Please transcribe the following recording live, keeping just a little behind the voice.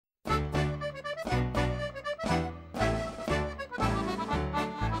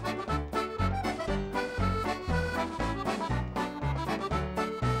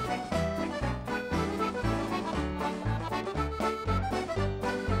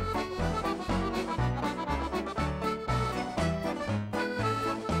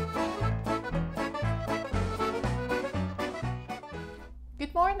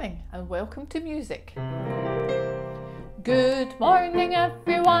morning and welcome to music. Good morning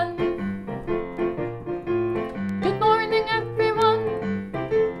everyone. Good morning everyone.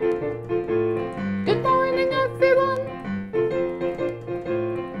 Good morning everyone.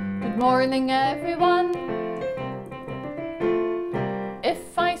 Good morning everyone.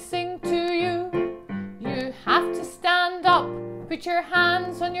 If I sing to you, you have to stand up. Put your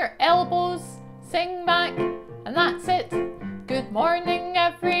hands on your elbows, sing back, and that's it. Good morning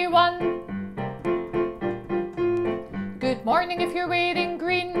everyone. Good morning if you're wearing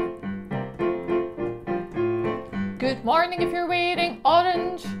green. Good morning if you're wearing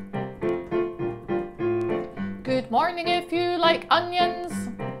orange. Good morning if you like onions.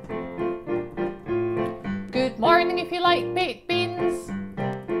 Good morning if you like baked beans.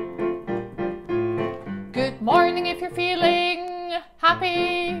 Good morning if you're feeling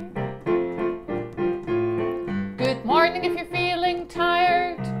happy. Good morning if you're feeling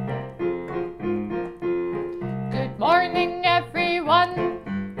tired. Good morning everyone.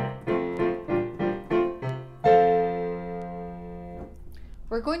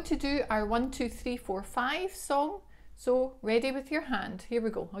 We're going to do our 1, 2, 3, 4, 5 song. So ready with your hand. Here we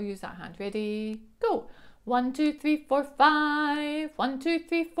go. I'll use that hand. Ready, go. 1, 2, 3, 4, 5. 1, 2,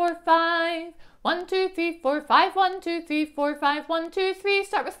 3, 4, 5. 1, 2, 3, 4, 5. 1, 2, 3, 4, 5. 1, 2, 3.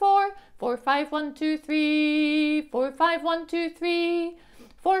 Start with 4. 4, 5, 1, 2, 3. 4, 5, 1, 2, 3.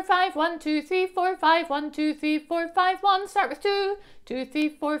 4, 5, 1, 2, 3. 4, 5, 1, 2, 3. 4, 5, 1. Start with 2. 2, 3,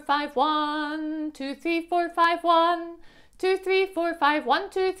 4, 5, 1. 2, 3, 4, 5, 1. 2, 3, 4, 5, 1,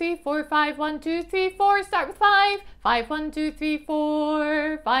 2, 3, 4, 5, 1, 2, 3, 4. Start with 5. 5, 1, 2, 3,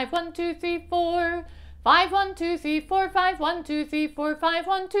 4. 5, 1, 2, 3, 4. 5, 1, 2, 3, 4, 5, 1, 2, 3, 4, 5,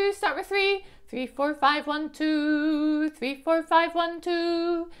 1, 2. Start with 3. 3, 4, 5, 1, 2. 3, 4, 5, 1,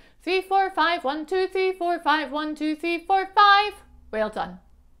 2. 3, 4, 5, 1, 2, 3, 4, 5, 1, 2, 3, 4, 5. Well done.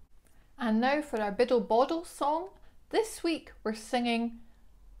 And now for our Biddle Boddle song. This week we're singing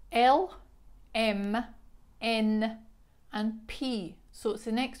L, M, N and P. So it's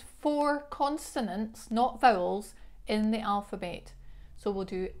the next 4 consonants, not vowels, in the alphabet. So we'll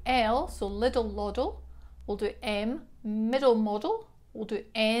do L, so liddle loddle. We'll do M, middle model. We'll do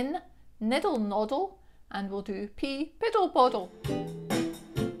N, niddle noddle. And we'll do P, piddle boddle.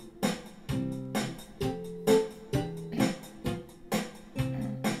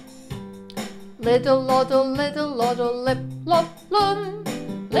 Liddle loddle, lip lop loom.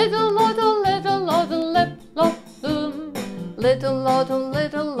 Liddle loddle, lip lop loom. Liddle loddle, lip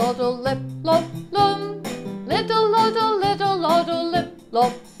lop loom. Liddle loddle, lip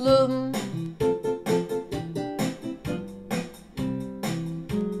lop loom.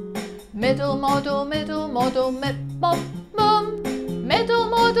 Middle model, mip mop moom. Middle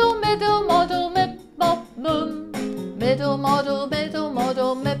model, mip mop moom. Middle model, mip mop moom. Middle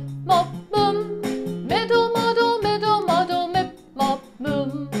model, mip mop moom. Middle model, mip mop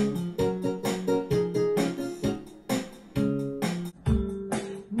moom.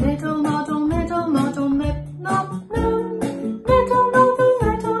 Middle model, mip mop moom. Middle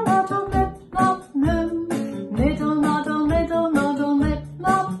model, mip mop moom. Middle model, mip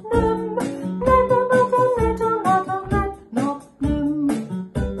mop moom.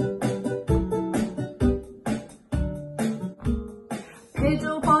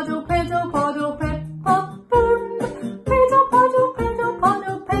 Piddle poddle, pip pop boom. Piddle poddle,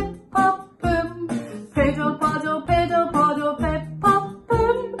 pip pop boom. Piddle poddle, pip pop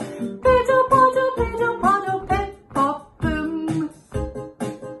boom. Piddle poddle, pip pop boom.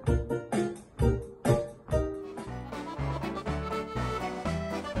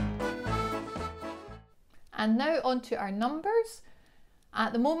 And now on to our numbers.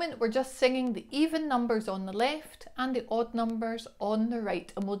 At the moment we're just singing the even numbers on the left and the odd numbers on the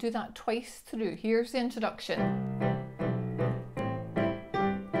right, and we'll do that twice through. Here's the introduction.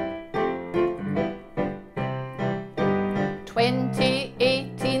 20,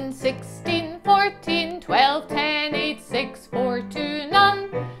 18, 16, 14, 12, 10, 8, 6, 4, 2, none.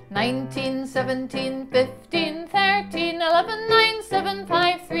 19, 17, 15, 13, 11, 9, 7,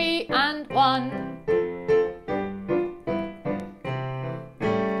 5, 3 and 1.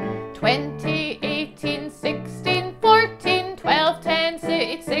 20, 18, 16, 14, 12, 10,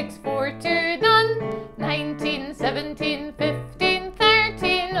 8, 6, 4, 2, none. 19, 17, 15,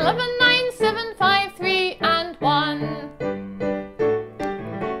 13, 11, 9, 7, 5, 3 and 1.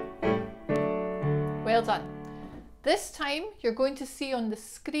 Well done. This time you're going to see on the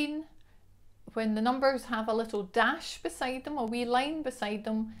screen when the numbers have a little dash beside them, a wee line beside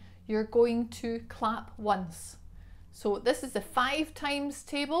them, you're going to clap once. So this is the 5 times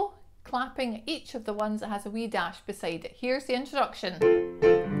table, clapping each of the ones that has a wee dash beside it. Here's the introduction.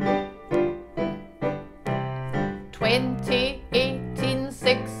 20, 18,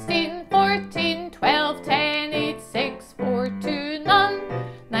 16, 14, 12, 10, 8, 6, 4, 2, none.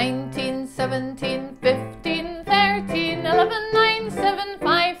 19, 17, 15, 13, 11, 9, 7,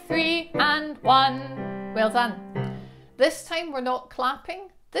 5, 3 and 1. Well done. This time we're not clapping.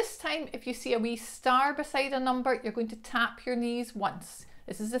 This time if you see a wee star beside a number, you're going to tap your knees once.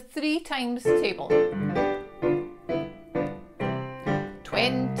 This is a 3 times table.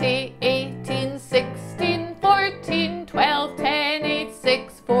 20, 18, 16, 14, 12, 10, 8,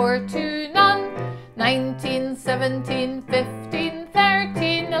 6, 4, 2, none. 19, 17, 15,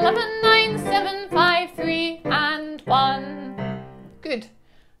 13, 11, 9, 7, 5, 3 and 1. Good.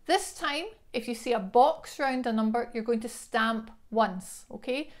 This time, if you see a box round a number, you're going to stamp once,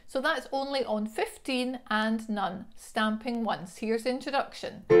 okay? So that's only on 15 and none, stamping once. Here's the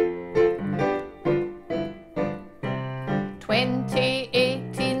introduction. 20,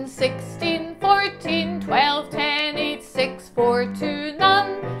 18, 16, 14, 12, 10, 8, 6, 4, 2,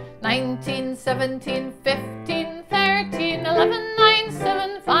 none. 19, 17, 15, 13, 11, 9,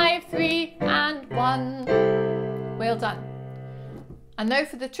 7, 5, 3 and 1. Well done. And now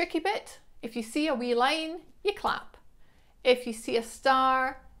for the tricky bit. If you see a wee line, you clap. If you see a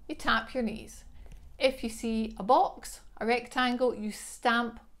star, you tap your knees. If you see a box, a rectangle, you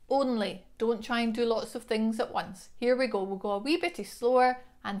stamp only. Don't try and do lots of things at once. Here we go. We'll go a wee bit slower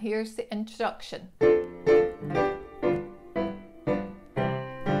and here's the introduction.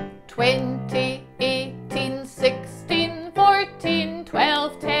 20, 18, 16, 14,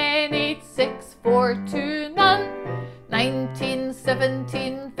 12, 10, 8, 6, 4, 2, none. 19,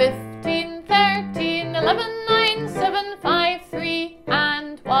 17, 15, 13, 11, 9, 7, 5, 3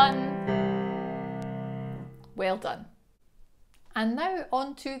 and 1. Well done. And now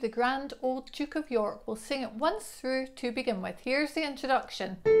on to the Grand Old Duke of York. We'll sing it once through to begin with. Here's the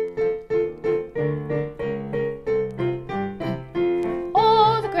introduction.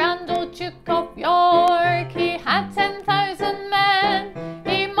 Oh, the Grand Old Duke of York, he had 10,000 men.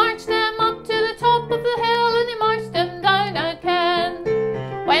 He marched them up to the top of the hill and he marched them down again.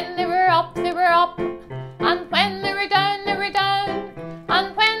 When they were up, and when they were down,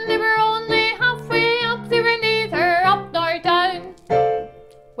 and when they were only halfway up, they were neither up nor down.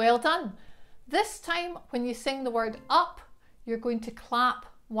 Well done. This time when you sing the word up, you're going to clap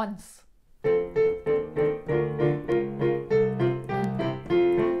once.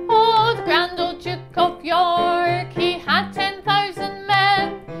 Oh, the Grand Old Duke of York, he had 10,000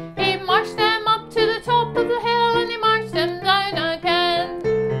 men. He marched them up to the top of the hill and he marched them down again.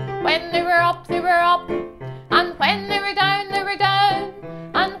 When they were up, and when they were down,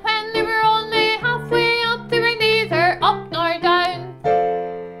 and when they were only halfway up, they were neither up nor down.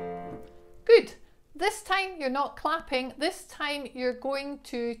 Good. This time you're not clapping. This time you're going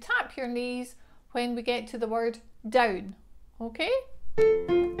to tap your knees when we get to the word down. Okay?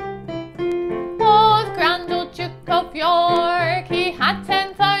 Oh, the Grand Old Duke of York, he had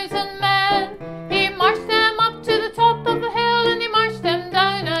 10,000 men. He marched them up to the top of the hill and he marched them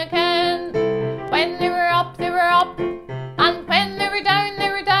down again. When they were up, and when they were down,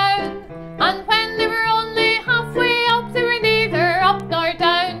 and when they were only halfway up, they were neither up nor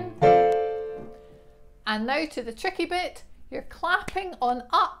down. And now to the tricky bit. You're clapping on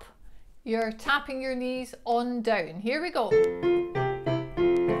up, you're tapping your knees on down. Here we go.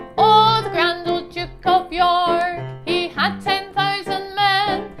 Oh, the Grand Old Duke of York, he had 10,000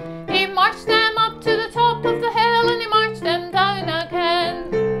 men. He marched them up to the top of the hill and he marched them down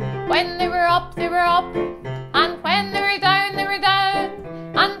again. When they were up, and when they were down,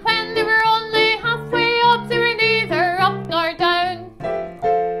 and when they were only halfway up, they were neither up nor down.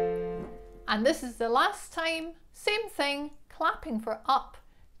 And this is the last time, same thing, clapping for up,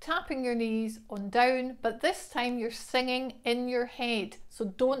 tapping your knees on down, but this time you're singing in your head, so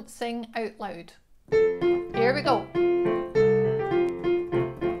don't sing out loud. Here we go.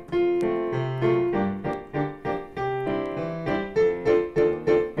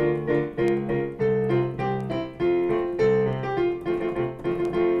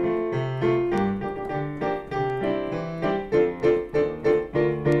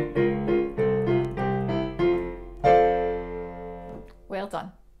 Well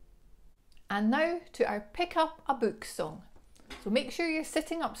done. And now to our pick up a book song. So make sure you're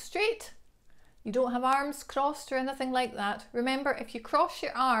sitting up straight. You don't have arms crossed or anything like that. Remember, if you cross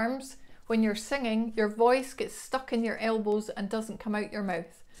your arms when you're singing, your voice gets stuck in your elbows and doesn't come out your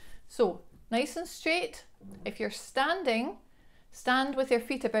mouth. So nice and straight. If you're standing, stand with your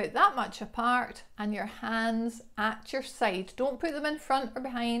feet about that much apart and your hands at your side. Don't put them in front or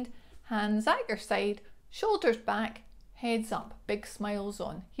behind. Hands at your side, shoulders back, heads up, big smiles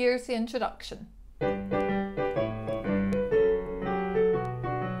on. Here's the introduction.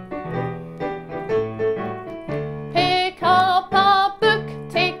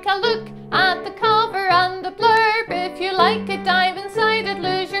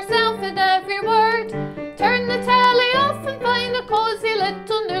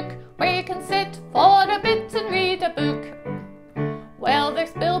 we can sit for a bit and read a book. Well, there's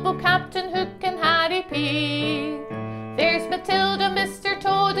Bilbo, Captain Hook and Harry P. There's Matilda, Mr.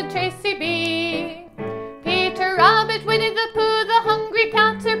 Toad and Tracy B. Peter Rabbit, Winnie the Pooh, the hungry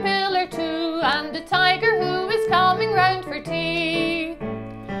caterpillar too, and the tiger who is coming round for tea.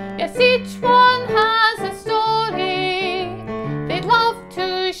 Yes, each one has a story they'd love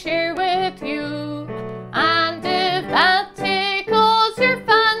to share with you, and if that tickles your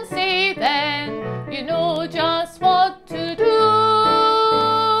fancy, then you know just what to do.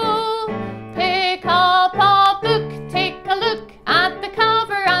 Pick up a book, take a look at the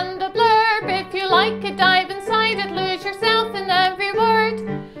cover and the blurb. If you like it, dive inside it, lose yourself in every word.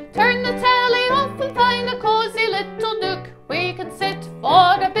 Turn the telly off and find a cozy little nook where you can sit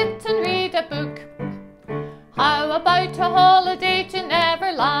for a bit and read a book. How about a holiday to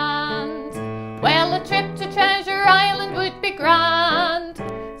Neverland? Well, a trip to Treasure Island would be grand.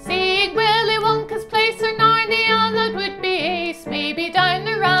 Seeing Willy Wonka's place or Narnia, that would be ace. Maybe down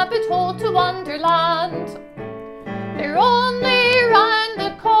the rabbit hole to Wonderland. They're only round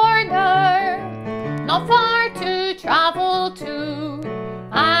the corner, not far to travel to.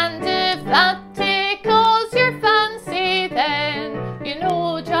 And if that tickles your fancy, then you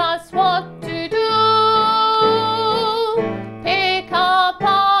know just what to do. Pick up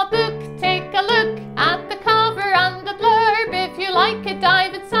a book, take a look at the cover and the blurb. If you like it,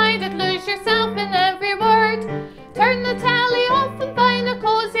 dive inside it, lose yourself in every word. Turn the telly off and find a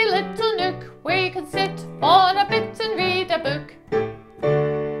cozy little nook where you can sit for a bit and read a book.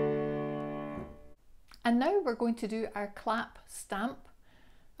 And now we're going to do our clap stamp.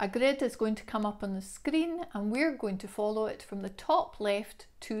 A grid is going to come up on the screen and we're going to follow it from the top left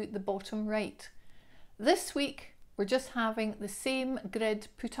to the bottom right. This week we're just having the same grid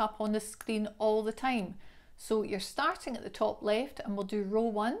put up on the screen all the time. So you're starting at the top left and we'll do row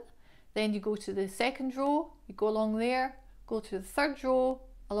 1, then you go to the second row, you go along there, go to the third row,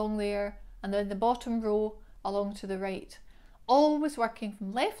 along there, and then the bottom row along to the right. Always working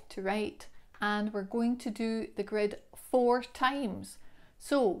from left to right, and we're going to do the grid 4 times.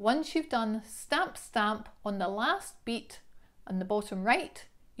 So once you've done stamp stamp on the last beat on the bottom right,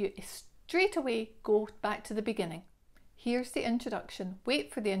 you straight away go back to the beginning. Here's the introduction.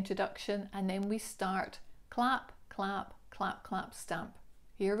 Wait for the introduction and then we start. Clap, clap, clap, clap, stamp.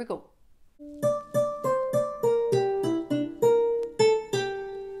 Here we go.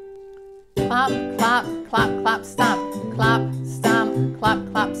 Clap, clap, clap, clap, stamp. Clap, stamp,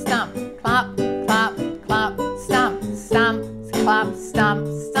 clap, clap, stamp. Clap, clap, clap, stamp. Stamp, clap, stamp,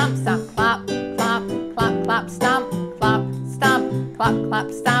 stamp, stamp. Clap, clap, clap, clap, stamp. Clap, stamp, clap,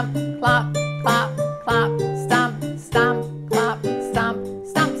 clap, stamp. Clap, clap, clap, stamp, stamp. Clap, stamp,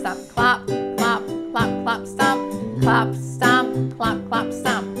 stamp, stamp. Clap, clap, clap, clap, stamp. Clap, stamp, clap, clap,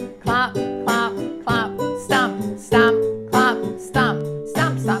 stamp. Clap, clap, clap, stamp, stamp. Clap, stamp,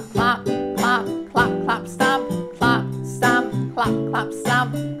 stamp, stamp. Clap, clap, clap, clap, stamp. Clap, stamp, clap, clap,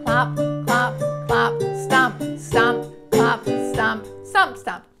 stamp. Clap, clap, clap, stamp, stamp. Clap, stamp, stamp,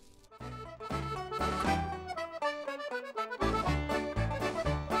 stamp.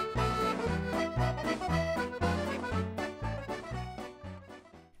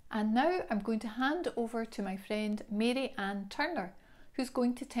 And now I'm going to hand over to my friend Mary Ann Turner, who's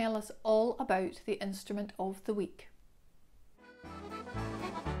going to tell us all about the instrument of the week.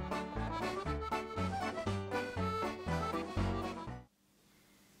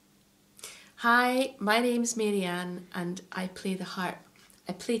 Hi, my name's Mary Ann and I play the harp.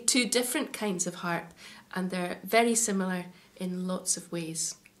 I play 2 different kinds of harp and they're very similar in lots of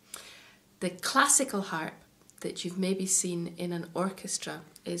ways. The classical harp that you've maybe seen in an orchestra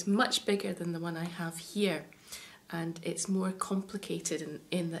is much bigger than the one I have here, and it's more complicated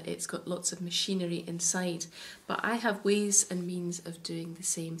in that it's got lots of machinery inside, but I have ways and means of doing the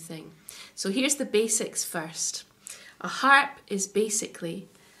same thing. So here's the basics first. A harp is basically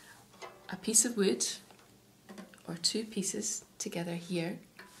a piece of wood or 2 pieces together here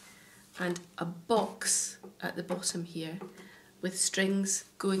and a box at the bottom here with strings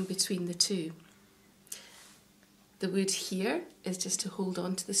going between the 2. The wood here is just to hold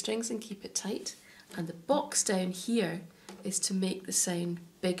on to the strings and keep it tight, and the box down here is to make the sound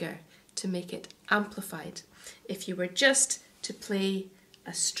bigger, to make it amplified. If you were just to play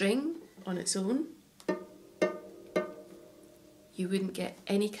a string on its own, you wouldn't get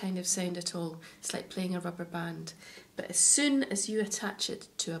any kind of sound at all. It's like playing a rubber band. But as soon as you attach it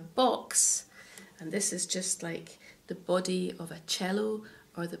to a box, and this is just like the body of a cello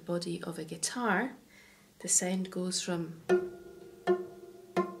or the body of a guitar, the sound goes from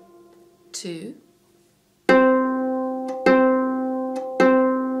 2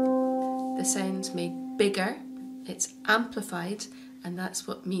 the sound's made bigger, it's amplified, and that's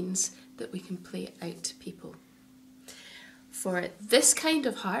what means that we can play it out to people. For this kind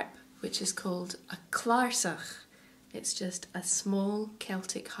of harp, which is called a clarsach, it's just a small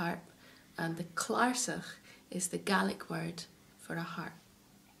Celtic harp, and the clarsach is the Gaelic word for a harp.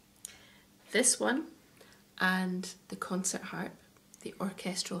 This one and the concert harp, the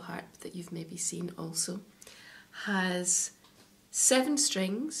orchestral harp that you've maybe seen also, has 7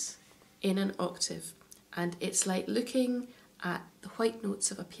 strings in an octave, and it's like looking at the white notes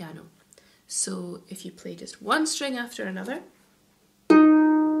of a piano. So if you play just one string after another,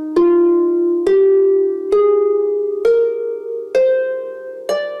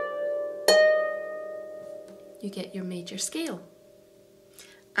 you get your major scale.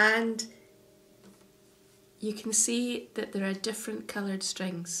 And you can see that there are different coloured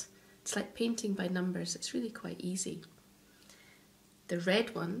strings. It's like painting by numbers, it's really quite easy. The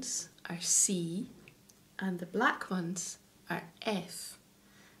red ones are C and the black ones are F.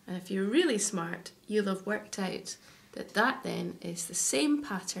 And if you're really smart, you'll have worked out that that then is the same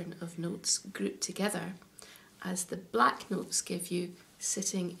pattern of notes grouped together as the black notes give you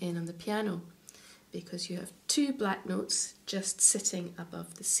sitting in on the piano, because you have 2 black notes just sitting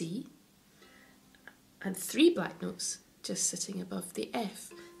above the C and 3 black notes just sitting above the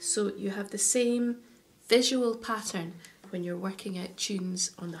F. So you have the same visual pattern when you're working out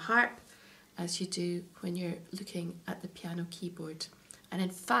tunes on the harp as you do when you're looking at the piano keyboard. And in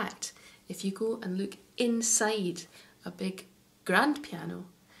fact, if you go and look inside a big grand piano,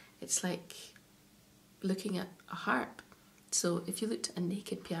 it's like looking at a harp. So if you looked at a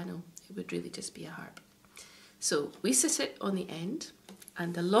naked piano, it would really just be a harp. So we sit it on the end,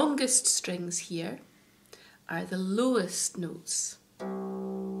 and the longest strings here are the lowest notes.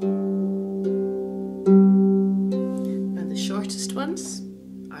 And the shortest ones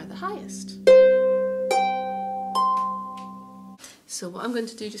are the highest. So what I'm going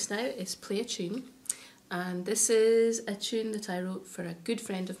to do just now is play a tune, and this is a tune that I wrote for a good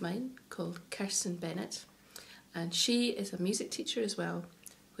friend of mine called Kirsten Bennett, and she is a music teacher as well,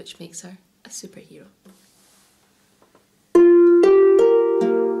 which makes her a superhero.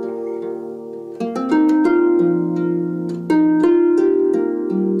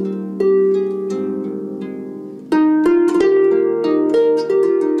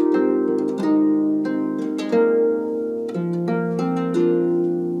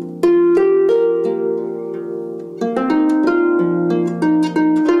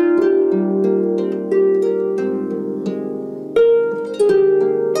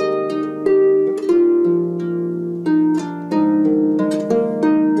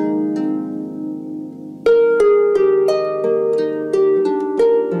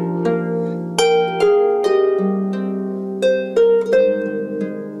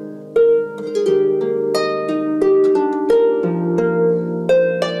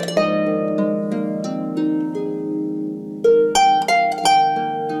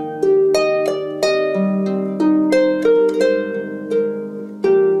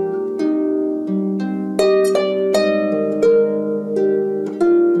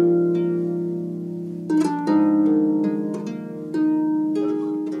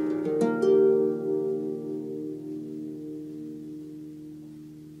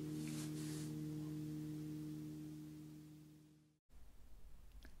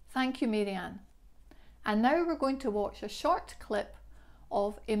 Thank you, Marianne. And now we're going to watch a short clip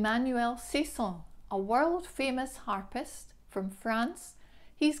of Emmanuel Cesson, a world famous harpist from France.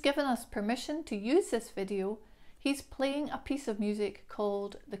 He's given us permission to use this video. He's playing a piece of music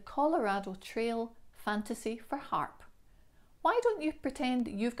called the Colorado Trail Fantasy for Harp. Why don't you pretend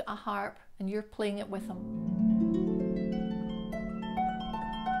you've got a harp and you're playing it with him?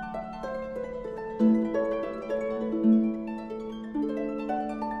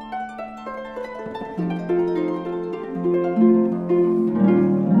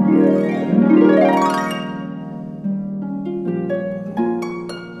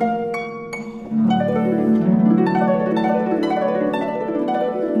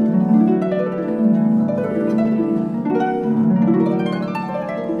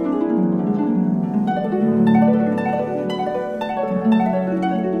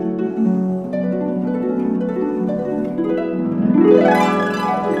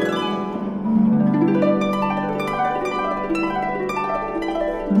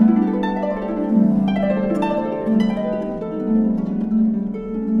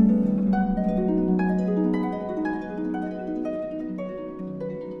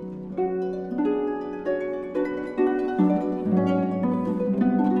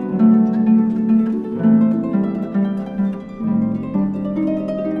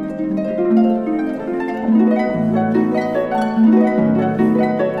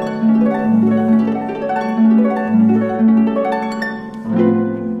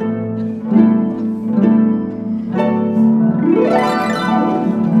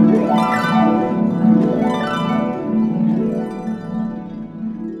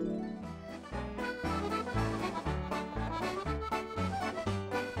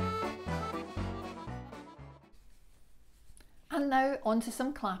 on to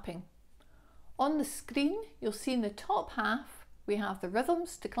some clapping. On the screen, you'll see in the top half, we have the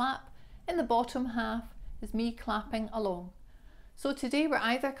rhythms to clap. In the bottom half is me clapping along. So today we're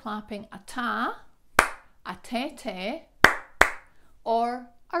either clapping a ta, a te-te, or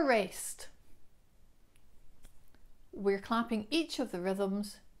a rest. We're clapping each of the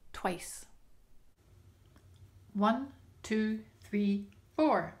rhythms twice. 1, 2, 3,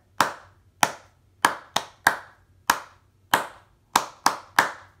 4.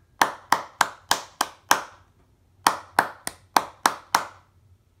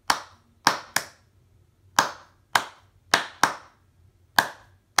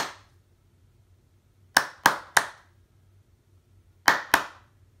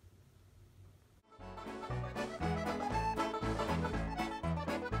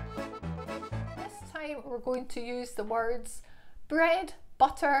 We're going to use the words bread,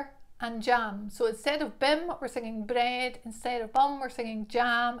 butter and jam. So instead of bim, we're singing bread, instead of bum, we're singing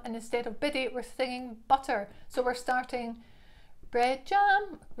jam, and instead of biddy, we're singing butter. So we're starting bread,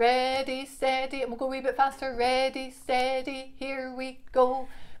 jam, ready, steady, and we'll go a wee bit faster. Ready, steady, here we go.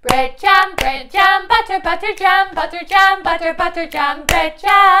 Bread, jam, butter, butter, jam, butter, jam, butter, butter, jam, bread,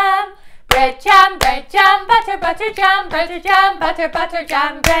 jam. Bread, jam, butter, butter, jam, butter, jam, butter, butter,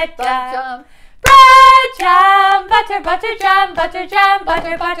 jam, bread, jam. Bread jam, butter, butter, jam, butter, jam,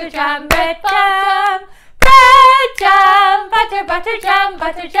 butter, butter, jam, bread jam. Bread jam, butter, butter, jam,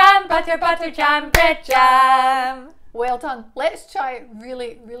 butter, jam, butter, butter, jam, bread jam. Well done. Let's try it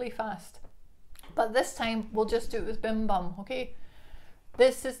really, really fast. But this time we'll just do it with bim bum, okay?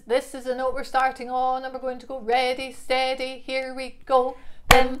 This is the note we're starting on, and we're going to go ready, steady, here we go.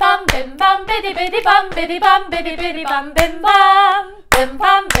 Bim bum, biddy biddy bum, biddy bum, biddy biddy bum, bim bum. Bim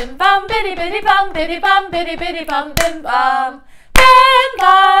bum, biddy biddy bum, biddy bum, biddy biddy bum, bim bum. Bim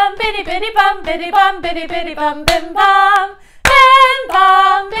bum, biddy biddy bum, biddy bum, biddy biddy bum, bim bum. Bim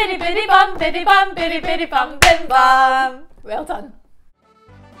bum, biddy biddy bum, biddy bum, biddy biddy bum, bim bum. Well done.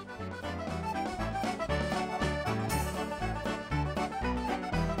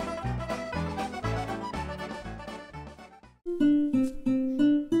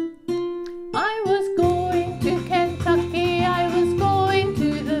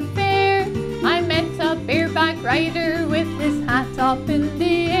 Rider with his hat up in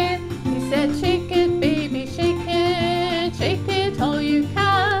the air. He said, shake it, baby, shake it all you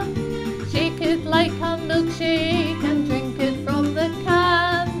can. Shake it like a milkshake and drink it from the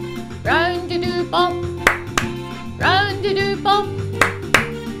can. Round-a-doo-bop, round-a-doo-bop.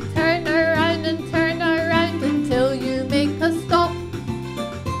 Turn around and turn around until you make a stop.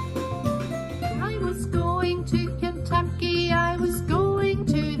 I was going to Kentucky, I was going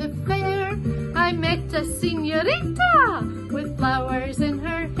to the fair. I met a senorita with flowers in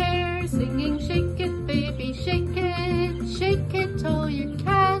her hair, singing, shake it, baby, shake it all you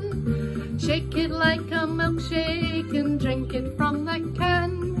can. Shake it like a milkshake and drink it from the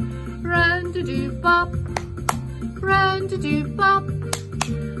can. Round-a-doo-bop, round-a-doo-bop.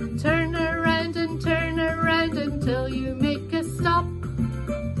 Turn around and turn around until you make a stop.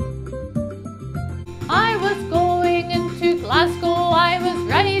 I was going into Glasgow, I was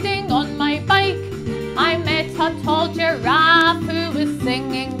riding on my bike. I met a tall giraffe who was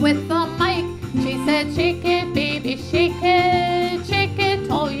singing with a mic. She said, shake it, baby, shake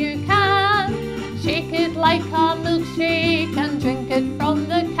it all you can. Shake it like a milkshake and drink it from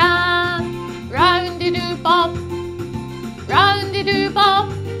the can. Round-a-doo-bop, round-a-doo-bop.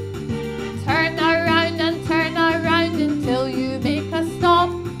 Turn around and turn around until you make a stop.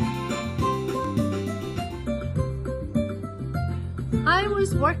 I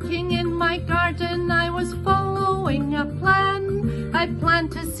was working in my garden, I was following a plan. I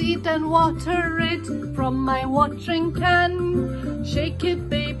plant a seed and water it from my watering can. Shake it,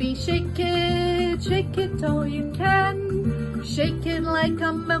 baby, shake it all you can. Shake it like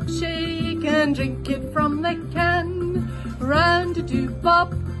a milkshake and drink it from the can.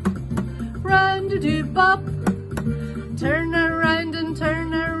 Round-a-doo-bop, round-a-doo-bop. Turn around and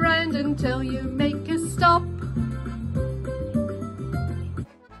turn around until you make a stop.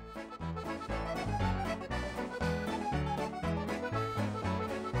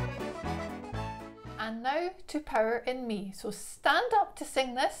 And now to Power in Me. So stand up to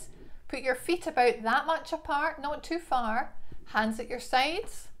sing this. Put your feet about that much apart, not too far. Hands at your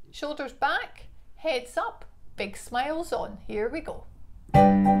sides, shoulders back, heads up, big smiles on. Here we go.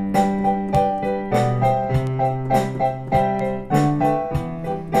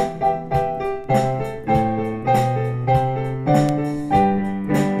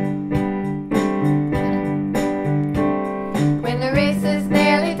 When the race is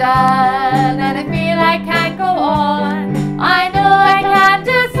nearly done and I feel I can't go on, I know I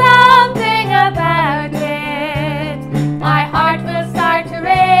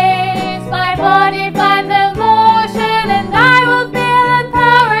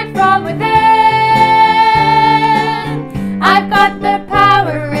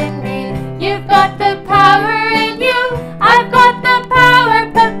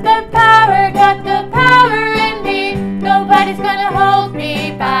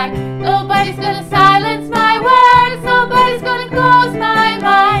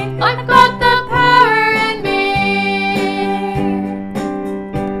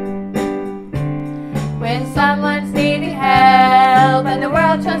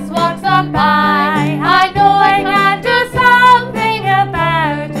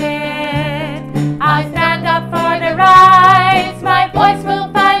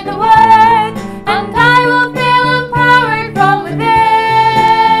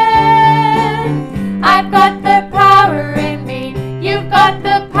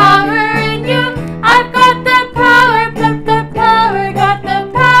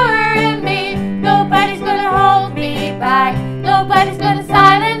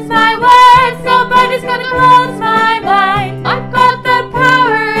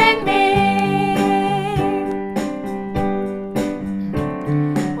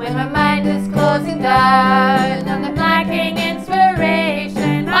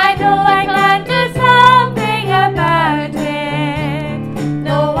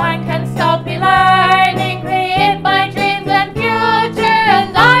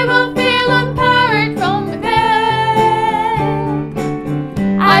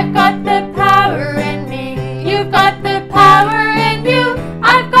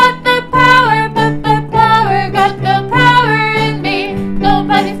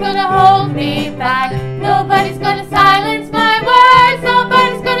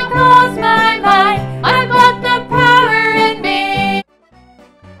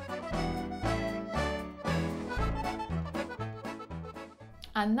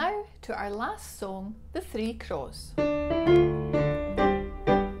to our last song, The Three Crows. 3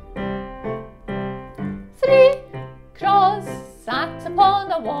 crows sat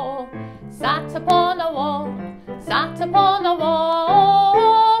upon a wall, sat upon a wall, sat upon a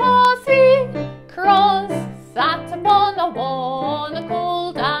wall. 3 crows sat upon a wall on a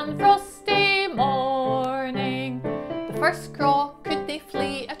cold and frosty morning. The first crow, could they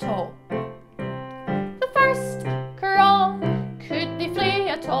flee at all? The first crow, could they flee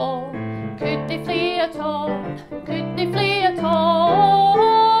at all? Could they flee at all? Could they flee at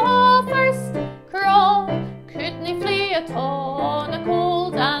all? First crow, could they flee at all on a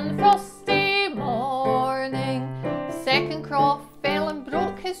cold and frosty morning? The second crow fell and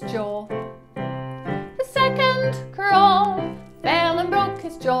broke his jaw. The second crow fell and broke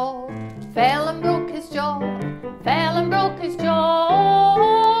his jaw, fell and broke his jaw, fell and broke his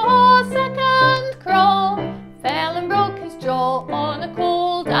jaw. Second crow fell and broke his jaw on a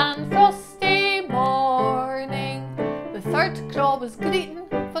cold and frosty morning. The third crow was greeting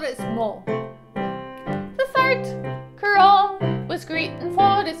for its maw. The third crow was greeting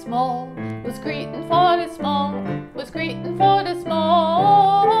for its maw, was greeting for its maw, was greeting for its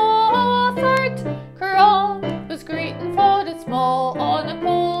maw. Third crow was greeting for its maw on a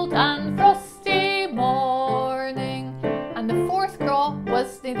cold and frosty morning. And the fourth crow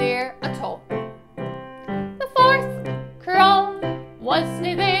wasn't there at all. The fourth crow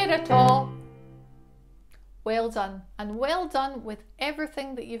wasn't there at all. Well done, and well done with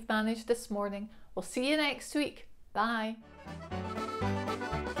everything that you've managed this morning. We'll see you next week. Bye.